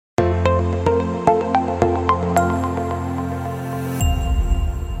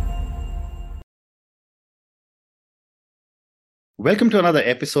Welcome to another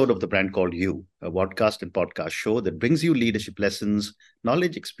episode of The Brand Called You, a podcast and podcast show that brings you leadership lessons,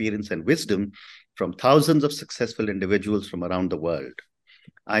 knowledge, experience, and wisdom from thousands of successful individuals from around the world.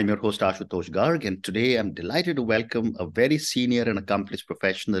 I'm your host, Ashutosh Garg, and today I'm delighted to welcome a very senior and accomplished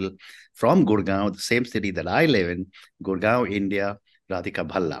professional from Gurgaon, the same city that I live in, Gurgaon, India, Radhika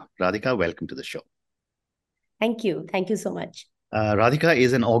Bhalla. Radhika, welcome to the show. Thank you. Thank you so much. Radhika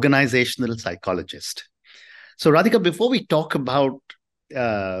is an organizational psychologist. So, Radhika, before we talk about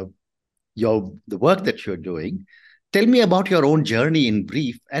uh, the work that you're doing, tell me about your own journey in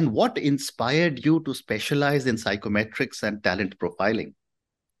brief and what inspired you to specialize in psychometrics and talent profiling.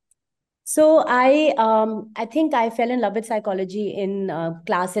 So I think I fell in love with psychology in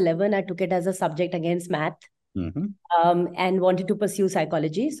class 11. I took it as a subject against math. And wanted to pursue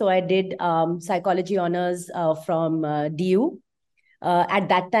psychology. So I did psychology honors from DU. At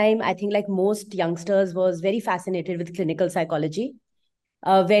that time, I think like most youngsters was very fascinated with clinical psychology.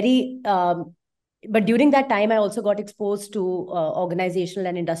 But during that time, I also got exposed to organizational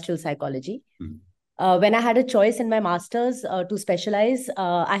and industrial psychology. When I had a choice in my master's to specialize,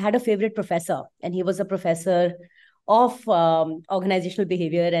 I had a favorite professor, and he was a professor of organizational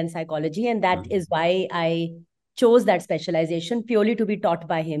behavior and psychology. And that is why I chose that specialization, purely to be taught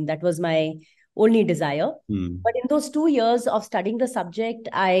by him. That was my only desire. But in those 2 years of studying the subject,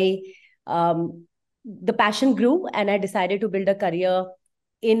 the passion grew, and I decided to build a career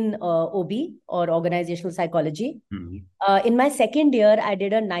in OB, or organizational psychology. In my second year, I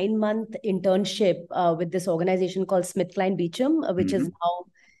did a 9-month internship with this organization called SmithKline Beecham, which is now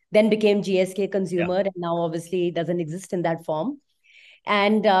then became GSK Consumer, and now obviously doesn't exist in that form.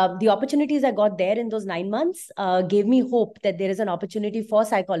 And the opportunities I got there in those 9 months gave me hope that there is an opportunity for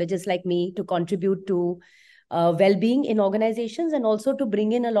psychologists like me to contribute to well-being in organizations, and also to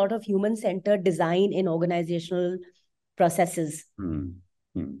bring in a lot of human-centered design in organizational processes.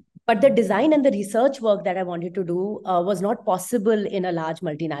 But the design and the research work that I wanted to do was not possible in a large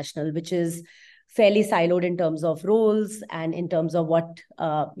multinational, which is fairly siloed in terms of roles and in terms of what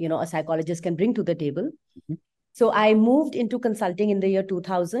a psychologist can bring to the table. So I moved into consulting in the year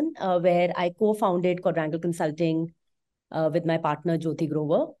 2000, where I co-founded Quadrangle Consulting with my partner, Jyoti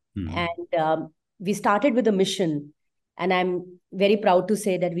Grover. And we started with a mission. And I'm very proud to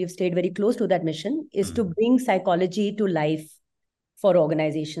say that we've stayed very close to that mission, is to bring psychology to life for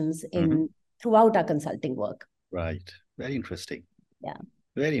organizations throughout our consulting work. Right. Very interesting. Yeah.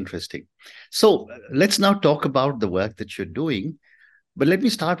 Very interesting. So let's now talk about the work that you're doing. But let me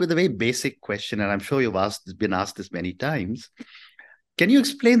start with a very basic question, and I'm sure you've been asked this many times. Can you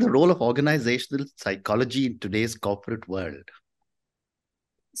explain the role of organizational psychology in today's corporate world?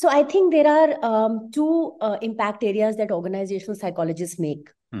 So I think there are two impact areas that organizational psychologists make.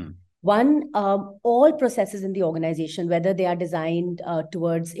 One, all processes in the organization, whether they are designed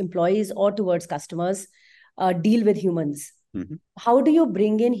towards employees or towards customers, deal with humans. How do you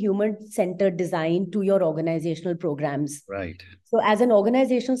bring in human-centered design to your organizational programs? Right. So as an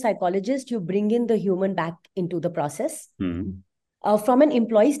organizational psychologist, you bring in the human back into the process. From an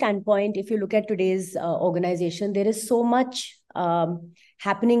employee standpoint, if you look at today's organization, there is so much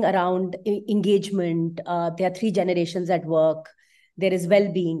happening around engagement. There are 3 generations at work. There is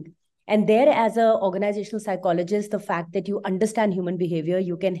well-being. And there, as an organizational psychologist, the fact that you understand human behavior,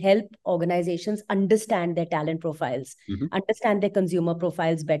 you can help organizations understand their talent profiles, understand their consumer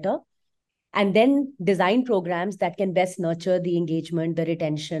profiles better, and then design programs that can best nurture the engagement, the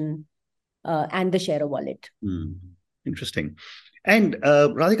retention, and the share of wallet. Interesting. And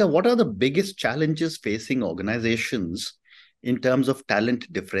Radhika, what are the biggest challenges facing organizations in terms of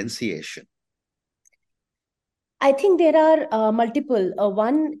talent differentiation? I think there are multiple.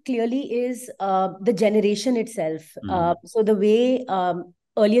 One clearly is the generation itself. So the way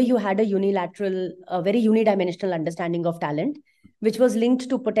earlier you had a unilateral, very unidimensional understanding of talent, which was linked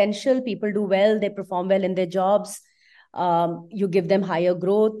to potential. People do well, they perform well in their jobs. You give them higher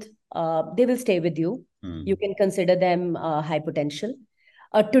growth, they will stay with you. You can consider them high potential.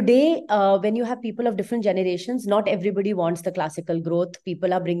 Today, when you have people of different generations, not everybody wants the classical growth.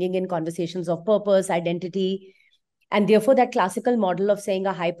 People are bringing in conversations of purpose, identity. And therefore, that classical model of saying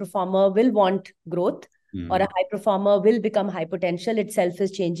a high performer will want growth or a high performer will become high potential itself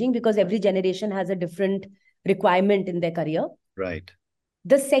is changing, because every generation has a different requirement in their career. Right.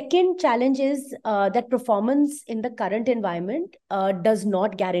 The second challenge is that performance in the current environment does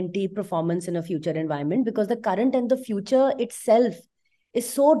not guarantee performance in a future environment, because the current and the future itself is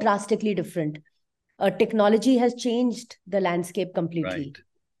so drastically different. Technology has changed the landscape completely. Right.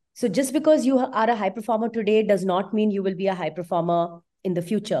 So just because you are a high performer today does not mean you will be a high performer in the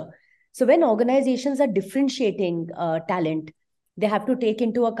future. So when organizations are differentiating talent, They have to take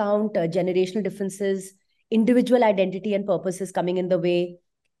into account generational differences, individual identity and purposes coming in the way.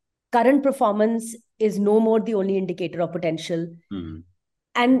 Current performance is no more the only indicator of potential.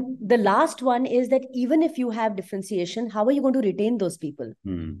 And the last one is that even if you have differentiation, how are you going to retain those people?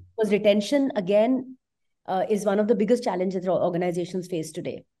 Because retention, again, is one of the biggest challenges that organizations face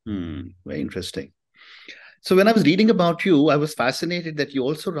today. Very interesting. So when I was reading about you, I was fascinated that you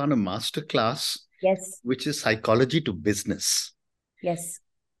also run a master class, yes, which is Psychology to Business. Yes.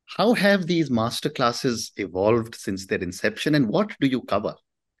 How have these master classes evolved since their inception, and what do you cover?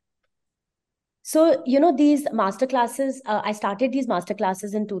 So, these master classes, I started these master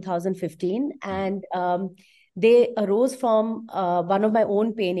classes in 2015, and they arose from one of my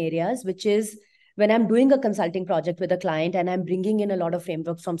own pain areas, which is when I'm doing a consulting project with a client and I'm bringing in a lot of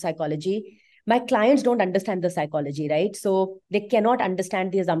frameworks from psychology. My clients don't understand the psychology, right? So they cannot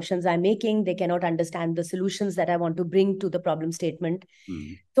understand the assumptions I'm making. They cannot understand the solutions that I want to bring to the problem statement.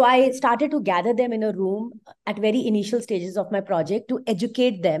 So I started to gather them in a room at very initial stages of my project to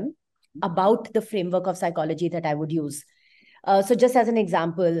educate them about the framework of psychology that I would use. So just as an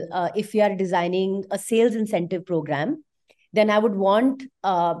example, if we are designing a sales incentive program, then I would want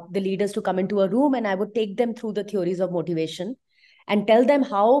the leaders to come into a room and I would take them through the theories of motivation and tell them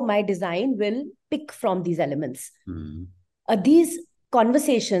how my design will pick from these elements. These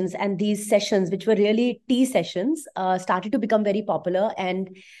conversations and these sessions, which were really tea sessions, started to become very popular,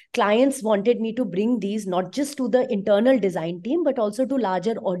 and clients wanted me to bring these not just to the internal design team, but also to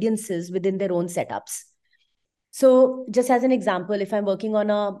larger audiences within their own setups. So just as an example, if I'm working on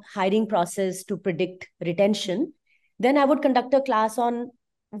a hiring process to predict retention, then I would conduct a class on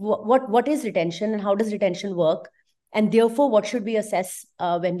what is retention and how does retention work, and therefore what should we assess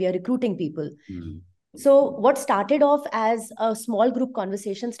when we are recruiting people. So what started off as a small group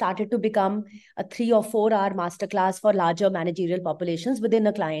conversation started to become a 3 or 4 hour masterclass for larger managerial populations within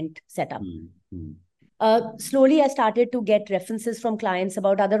a client setup. Slowly, I started to get references from clients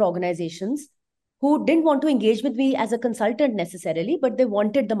about other organizations who didn't want to engage with me as a consultant necessarily, but they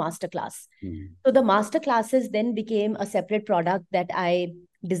wanted the masterclass. So the masterclasses then became a separate product that I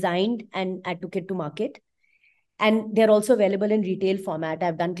designed and I took it to market. And they're also available in retail format.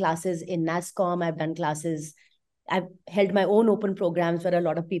 I've done classes in NASCOM. I've held my own open programs where a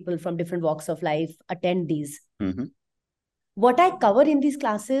lot of people from different walks of life attend these. What I cover in these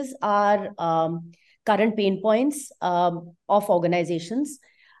classes are current pain points of organizations.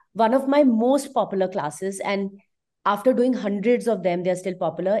 One of my most popular classes, and after doing hundreds of them, they're still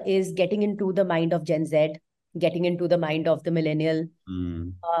popular, is getting into the mind of Gen Z, getting into the mind of the millennial.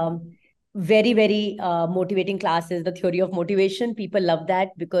 Very, very motivating classes, the theory of motivation. People love that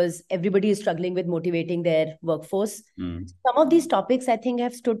because everybody is struggling with motivating their workforce. Some of these topics, I think,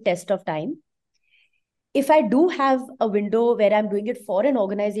 have stood test of time. If I do have a window where I'm doing it for an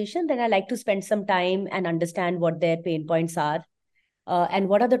organization, then I like to spend some time and understand what their pain points are and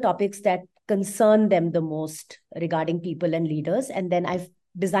what are the topics that concern them the most regarding people and leaders. And then I've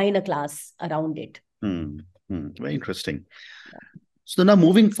designed a class around it. Very interesting. So now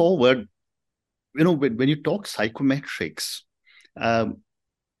moving forward, when you talk psychometrics, I've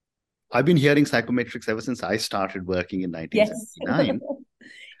been hearing psychometrics ever since I started working in 1979.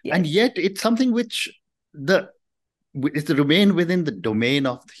 Yes. And yet it's something which it's remained within the domain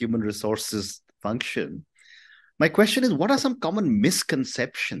of the human resources function. My question is, what are some common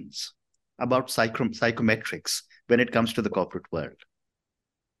misconceptions about psychometrics when it comes to the corporate world?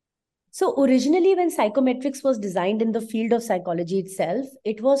 So originally, when psychometrics was designed in the field of psychology itself,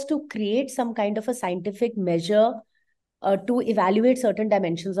 it was to create some kind of a scientific measure to evaluate certain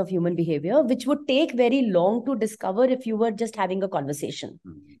dimensions of human behavior, which would take very long to discover if you were just having a conversation.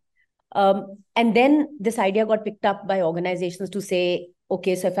 And then this idea got picked up by organizations to say,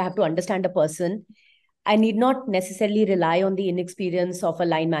 okay, so if I have to understand a person, I need not necessarily rely on the inexperience of a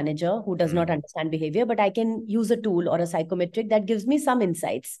line manager who does not understand behavior, but I can use a tool or a psychometric that gives me some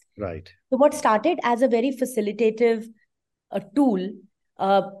insights. Right. So what started as a very facilitative tool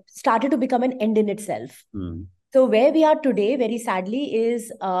started to become an end in itself. So where we are today, very sadly,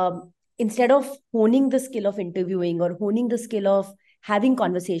 is instead of honing the skill of interviewing or honing the skill of having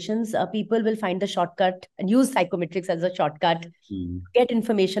conversations, people will find the shortcut and use psychometrics as a shortcut, get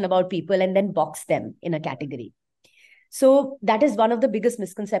information about people and then box them in a category. So that is one of the biggest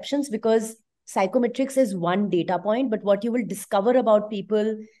misconceptions, because psychometrics is one data point, but what you will discover about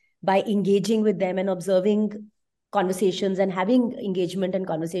people by engaging with them and observing conversations and having engagement and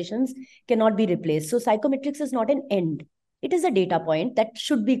conversations cannot be replaced. So psychometrics is not an end. It is a data point that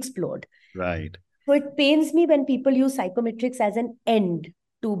should be explored. Right. So it pains me when people use psychometrics as an end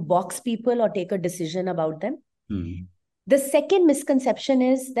to box people or take a decision about them. The second misconception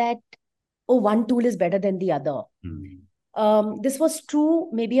is that, oh, one tool is better than the other. This was true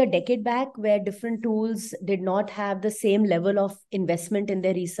maybe a decade back, where different tools did not have the same level of investment in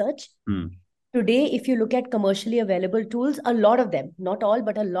their research. Today, if you look at commercially available tools, a lot of them, not all,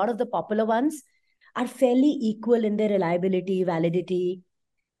 but a lot of the popular ones are fairly equal in their reliability, validity.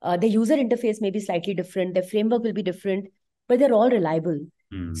 The user interface may be slightly different, their framework will be different, but they're all reliable.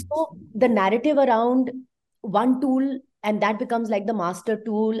 So the narrative around one tool, and that becomes like the master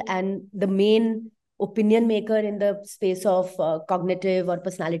tool and the main opinion maker in the space of cognitive or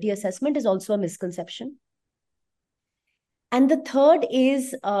personality assessment, is also a misconception. And the third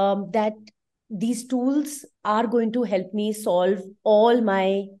is that these tools are going to help me solve all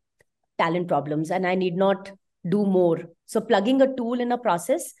my talent problems and I need not do more. So plugging a tool in a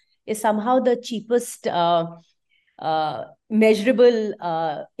process is somehow the cheapest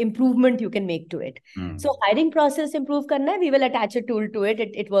measurable improvement you can make to it. So hiring process improve karna hai, we will attach a tool to it.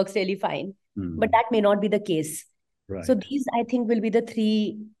 It works really fine. But that may not be the case. Right. So these, I think, will be the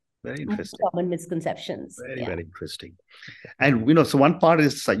three very most common misconceptions. Very interesting. And, so one part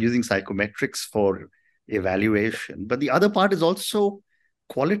is using psychometrics for evaluation, but the other part is also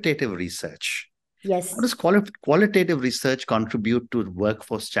qualitative research. Yes. How does qualitative research contribute to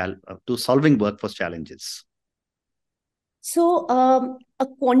solving workforce challenges? So a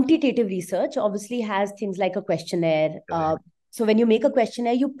quantitative research obviously has things like a questionnaire. So when you make a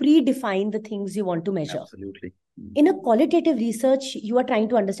questionnaire, you predefine the things you want to measure. Absolutely. In a qualitative research, you are trying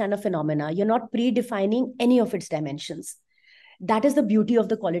to understand a phenomena. You're not predefining any of its dimensions. That is the beauty of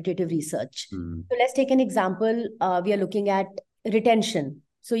the qualitative research. So let's take an example. We are looking at retention.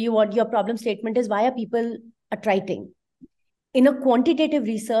 So your problem statement is, why are people attriting? In a quantitative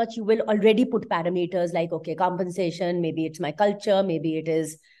research, you will already put parameters like, okay, compensation, maybe it's my culture, maybe it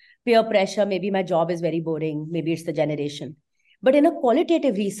is peer pressure, maybe my job is very boring, maybe it's the generation. But in a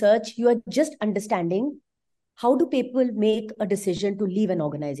qualitative research, you are just understanding, how do people make a decision to leave an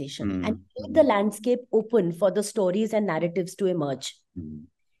organization and keep the landscape open for the stories and narratives to emerge.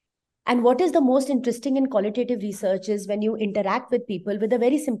 And what is the most interesting in qualitative research is when you interact with people with a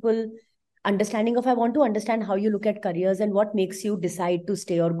very simple understanding of, I want to understand how you look at careers and what makes you decide to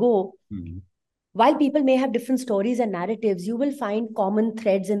stay or go. While people may have different stories and narratives, you will find common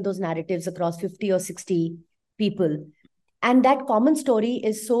threads in those narratives across 50 or 60 people. And that common story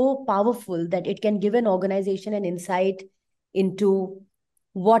is so powerful that it can give an organization an insight into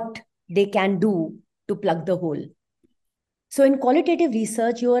what they can do to plug the hole. So in qualitative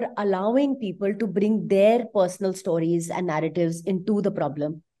research, you are allowing people to bring their personal stories and narratives into the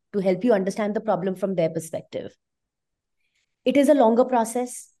problem to help you understand the problem from their perspective. It is a longer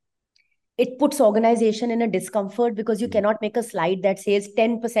process. It puts organization in a discomfort because you cannot make a slide that says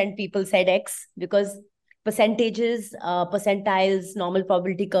 10% people said X, because percentages, percentiles, normal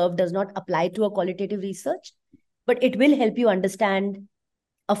probability curve does not apply to a qualitative research, but it will help you understand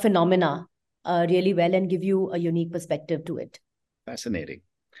a phenomena really well and give you a unique perspective to it. Fascinating.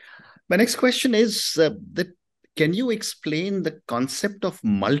 My next question is can you explain the concept of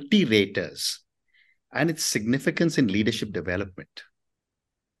multi-raters and its significance in leadership development?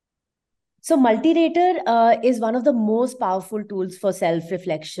 So multi-rater is one of the most powerful tools for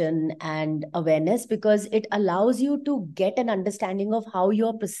self-reflection and awareness, because it allows you to get an understanding of how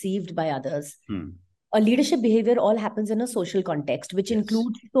you're perceived by others. A leadership behavior all happens in a social context, which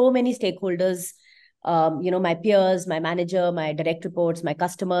includes so many stakeholders, my peers, my manager, my direct reports, my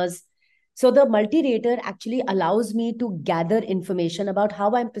customers. So the multi-rater actually allows me to gather information about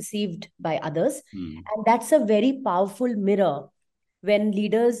how I'm perceived by others. And that's a very powerful mirror when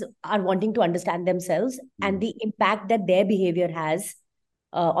leaders are wanting to understand themselves and the impact that their behavior has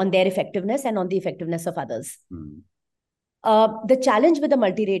on their effectiveness and on the effectiveness of others. The challenge with a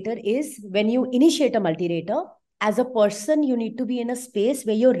multi-rater is, when you initiate a multi-rater, as a person, you need to be in a space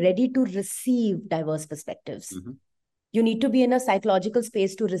where you're ready to receive diverse perspectives. You need to be in a psychological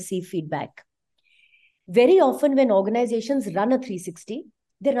space to receive feedback. Very often when organizations run a 360,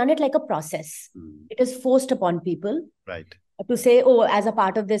 they run it like a process. It is forced upon people. Right. To say, oh, as a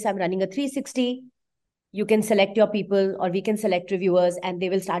part of this, I'm running a 360. You can select your people, or we can select reviewers, and they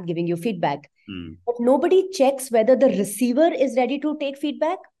will start giving you feedback. But nobody checks whether the receiver is ready to take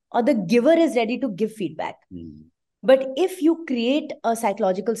feedback or the giver is ready to give feedback. But if you create a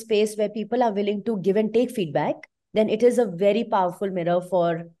psychological space where people are willing to give and take feedback, then it is a very powerful mirror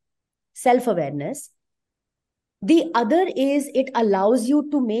for self-awareness. The other is, it allows you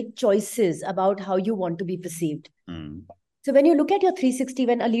to make choices about how you want to be perceived. So when you look at your 360,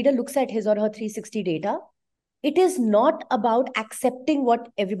 when a leader looks at his or her 360 data, it is not about accepting what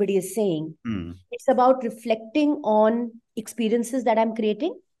everybody is saying. It's about reflecting on experiences that I'm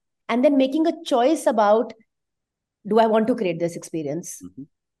creating and then making a choice about, do I want to create this experience?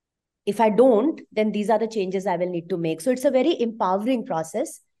 If I don't, then these are the changes I will need to make. So it's a very empowering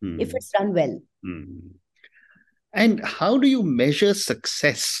process if it's done well. And how do you measure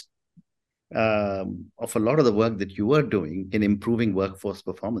success of a lot of the work that you are doing in improving workforce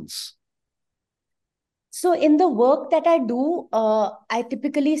performance? So in the work that I do, I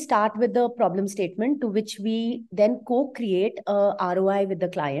typically start with the problem statement, to which we then co-create a ROI with the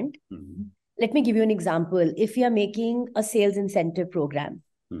client. Let me give you an example. If you are making a sales incentive program,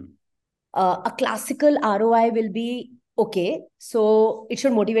 a classical ROI will be, okay, so it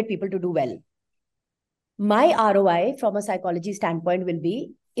should motivate people to do well. My ROI from a psychology standpoint will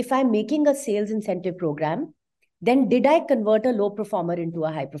be, if I'm making a sales incentive program, then did I convert a low performer into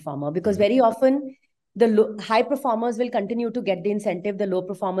a high performer? Because very often the high performers will continue to get the incentive, the low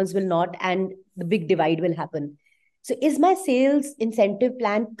performers will not, and the big divide will happen. So is my sales incentive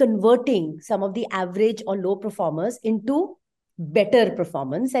plan converting some of the average or low performers into better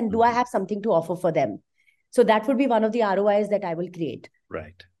performance? And do I have something to offer for them? So that would be one of the ROIs that I will create.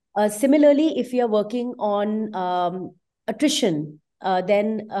 Right. Similarly, if we are working on attrition,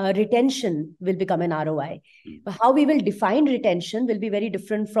 then retention will become an ROI. How we will define retention will be very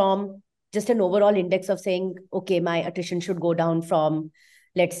different from just an overall index of saying, okay, my attrition should go down from,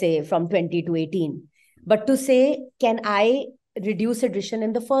 let's say, from 20 to 18. But to say, can I reduce attrition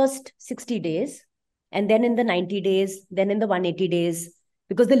in the first 60 days, and then in the 90 days, then in the 180 days,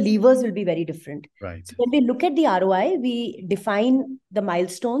 because the levers will be very different. Right. So when we look at the ROI, we define the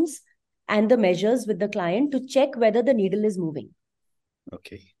milestones and the measures with the client to check whether the needle is moving.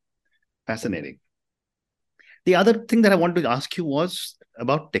 Okay. Fascinating. The other thing that I wanted to ask you was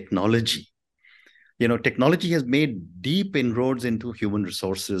about technology. You know, technology has made deep inroads into human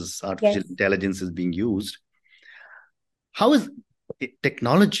resources. Artificial intelligence is being used. How is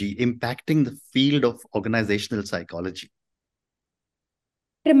technology impacting the field of organizational psychology?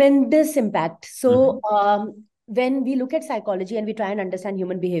 Tremendous impact. So when we look at psychology and we try and understand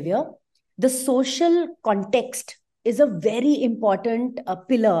human behavior, the social context is a very important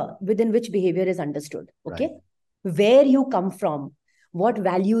pillar within which behavior is understood. Okay. Right. Where you come from, what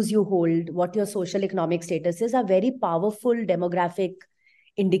values you hold, what your social economic status is, are very powerful demographic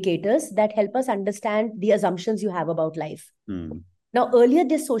indicators that help us understand the assumptions you have about life. Now, earlier,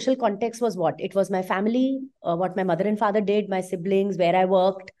 this social context was what? It was my family, what my mother and father did, my siblings, where I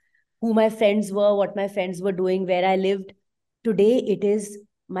worked, who my friends were, what my friends were doing, where I lived. Today, it is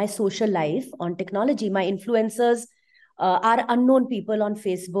my social life on technology. My influencers are unknown people on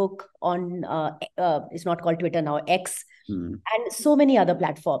Facebook, on it's not called Twitter now, X, and so many other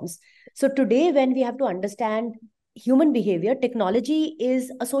platforms. So today, when we have to understand human behavior, technology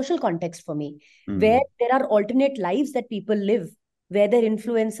is a social context for me, where there are alternate lives that people live, where their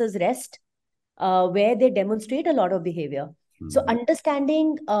influences rest, where they demonstrate a lot of behavior. So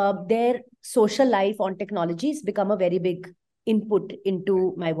understanding their social life on technologies become a very big input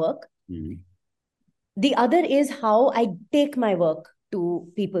into my work. The other is how I take my work to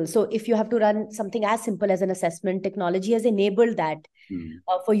people. So if you have to run something as simple as an assessment, technology has enabled that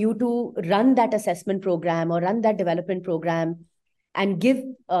for you to run that assessment program or run that development program and give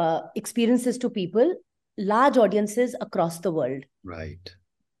experiences to people, large audiences across the world. Right.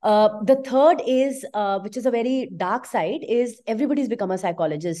 The third is, which is a very dark side, is everybody's become a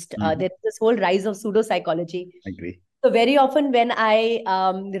psychologist. There's this whole rise of pseudo-psychology. I agree. So very often when I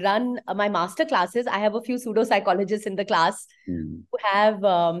run my master classes, I have a few pseudo-psychologists in the class who have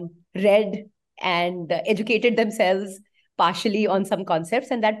read and educated themselves partially on some concepts.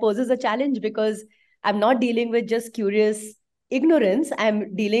 And that poses a challenge because I'm not dealing with just curious ignorance.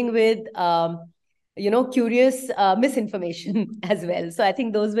 I'm dealing with, curious misinformation as well. So I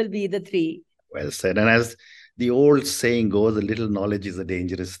think those will be the three. Well said. And as the old saying goes, a little knowledge is a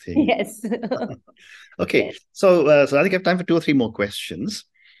dangerous thing. Yes. Okay. Yes. So I think I have time for 2 or 3 more questions.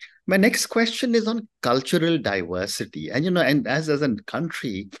 My next question is on cultural diversity. And, and as a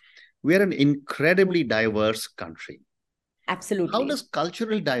country, we're an incredibly diverse country. Absolutely. How does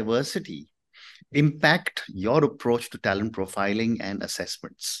cultural diversity impact your approach to talent profiling and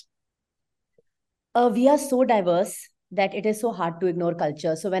assessments? We are so diverse that it is so hard to ignore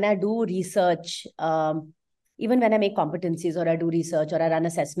culture. So when I do research, even when I make competencies or I do research or I run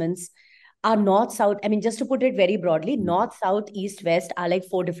assessments, our north, south, I mean, just to put it very broadly, north, south, east, west are like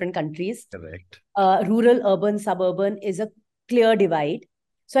 4 different countries. Correct. Rural, urban, suburban is a clear divide.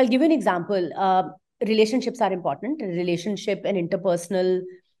 So I'll give you an example. Relationships are important. Relationship and interpersonal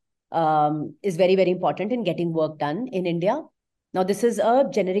is very, very important in getting work done in India. Now, this is a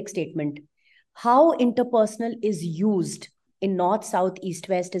generic statement. How interpersonal is used in North, South, East,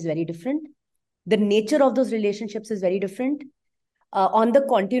 West is very different. The nature of those relationships is very different. On the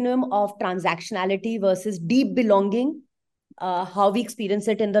continuum of transactionality versus deep belonging, how we experience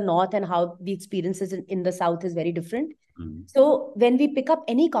it in the North and how we experience it in the South is very different. So when we pick up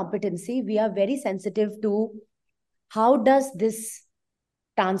any competency, we are very sensitive to how does this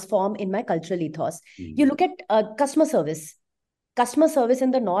transform in my cultural ethos. You look at customer service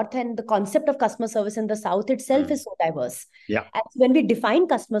in the North and the concept of customer service in the South itself is so diverse. Yeah. And when we define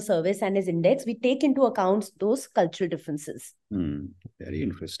customer service and its index, we take into account those cultural differences. Very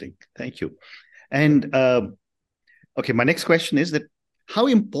interesting. Thank you. And okay, my next question is that how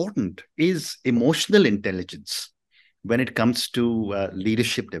important is emotional intelligence when it comes to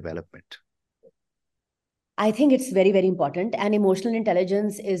leadership development? I think it's very, very important. And emotional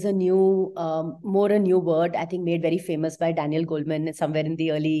intelligence is a new, more a new word, I think made very famous by Daniel Goleman somewhere in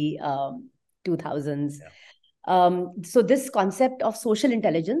the early 2000s. Yeah. So this concept of social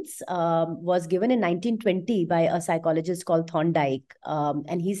intelligence was given in 1920 by a psychologist called Thorndike.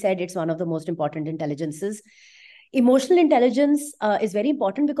 And he said it's one of the most important intelligences. Emotional intelligence is very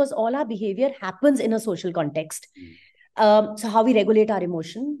important because all our behavior happens in a social context. So how we regulate our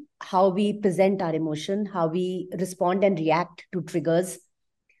emotion, how we present our emotion, how we respond and react to triggers,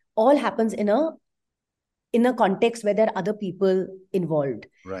 all happens in a context where there are other people involved.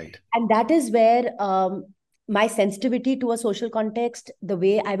 Right. And that is where my sensitivity to a social context, the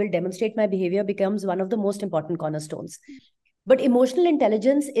way I will demonstrate my behavior becomes one of the most important cornerstones. But emotional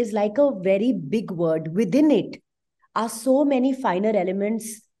intelligence is like a very big word. Within it are so many finer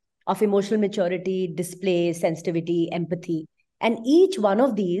elements of emotional maturity, display, sensitivity, empathy. And each one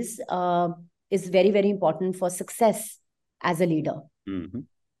of these is very, very important for success as a leader.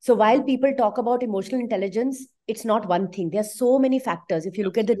 So while people talk about emotional intelligence, it's not one thing. There are so many factors. If you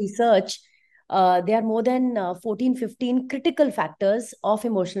look at the research, there are more than 14, 15 critical factors of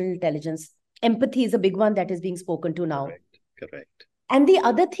emotional intelligence. Empathy is a big one that is being spoken to now. Correct. And the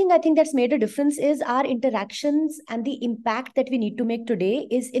other thing I think that's made a difference is our interactions and the impact that we need to make today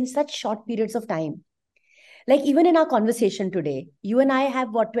is in such short periods of time. Like even in our conversation today, you and I have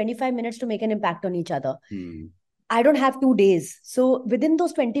 25 minutes to make an impact on each other. I don't have 2 days. So within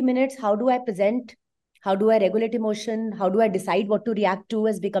those 20 minutes, how do I present? How do I regulate emotion? How do I decide what to react to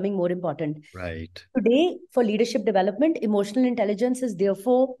is becoming more important. Right. Today, for leadership development, emotional intelligence is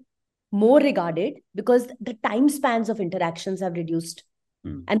therefore more regarded because the time spans of interactions have reduced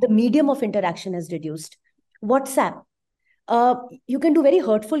and the medium of interaction has reduced. WhatsApp, you can do very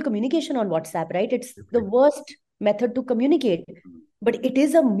hurtful communication on WhatsApp, right? It's the worst method to communicate, but it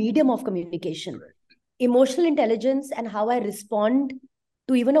is a medium of communication. Right. Emotional intelligence and how I respond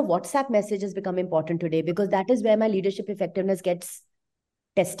to even a WhatsApp message has become important today because that is where my leadership effectiveness gets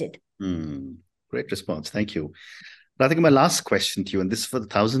tested. Great response. Thank you. Radhika, my last question to you, and this is for the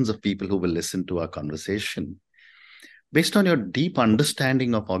thousands of people who will listen to our conversation. Based on your deep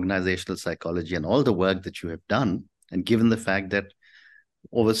understanding of organizational psychology and all the work that you have done, and given the fact that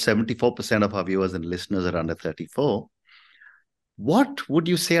over 74% of our viewers and listeners are under 34, what would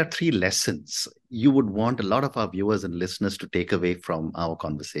you say are 3 lessons you would want a lot of our viewers and listeners to take away from our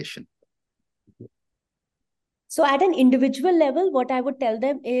conversation? So at an individual level, what I would tell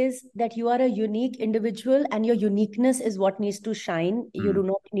them is that you are a unique individual and your uniqueness is what needs to shine. You do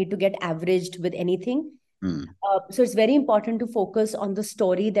not need to get averaged with anything. So it's very important to focus on the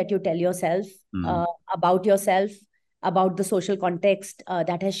story that you tell yourself, about the social context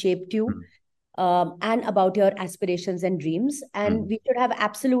that has shaped you, and about your aspirations and dreams. And we should have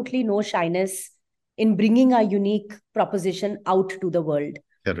absolutely no shyness in bringing our unique proposition out to the world.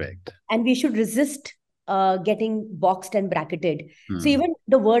 Correct. And we should resist getting boxed and bracketed. So even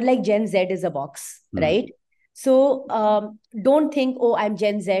the word like Gen Z is a box, right? So don't think, oh, I'm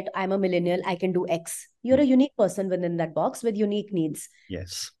Gen Z, I'm a millennial, I can do X. You're a unique person within that box with unique needs.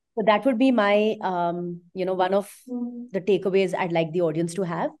 Yes. So that would be my, one of the takeaways I'd like the audience to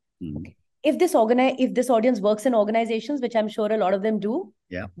have. Okay. If this audience works in organizations, which I'm sure a lot of them do,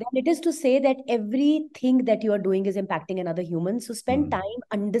 then it is to say that everything that you are doing is impacting another human. So spend time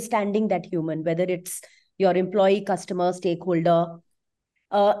understanding that human, whether it's your employee, customer, stakeholder,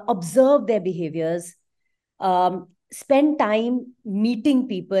 observe their behaviors, spend time meeting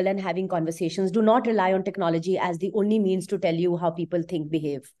people and having conversations. Do not rely on technology as the only means to tell you how people think,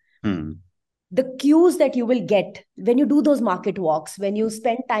 behave. The cues that you will get when you do those market walks, when you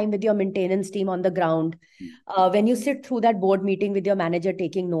spend time with your maintenance team on the ground, when you sit through that board meeting with your manager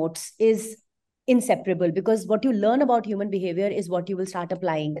taking notes is inseparable, because what you learn about human behavior is what you will start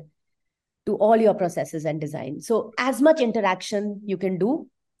applying to all your processes and design. So as much interaction you can do,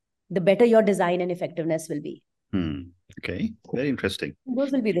 the better your design and effectiveness will be. Okay, very interesting.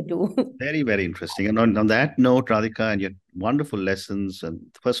 Those will be the two. Very, very interesting. And on that note, Radhika, and your wonderful lessons, and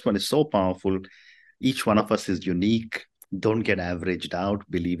the first one is so powerful. Each one of us is unique. Don't get averaged out.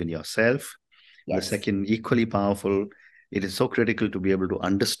 Believe in yourself. Yes. The second, equally powerful, it is so critical to be able to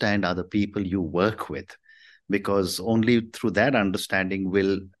understand other people you work with, because only through that understanding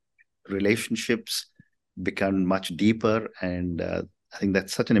will relationships become much deeper. And I think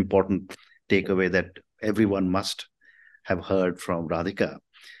that's such an important takeaway that everyone must have heard from Radhika.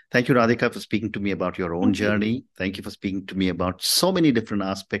 Thank you, Radhika, for speaking to me about your own journey. Thank you for speaking to me about so many different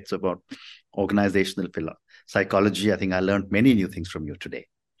aspects about organizational psychology. I think I learned many new things from you today.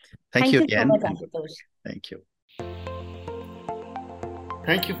 Thank you again. So much, Ashutosh. Thank you.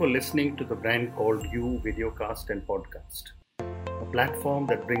 Thank you for listening to the Brand Called You videocast and podcast, a platform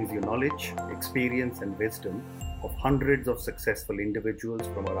that brings you knowledge, experience, and wisdom of hundreds of successful individuals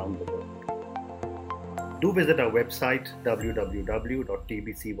from around the world. Do visit our website www.tbcy.in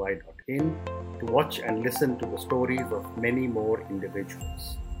to watch and listen to the stories of many more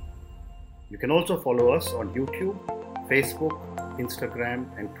individuals. You can also follow us on YouTube, Facebook, Instagram,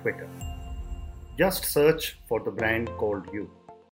 and Twitter. Just search for the Brand Called You.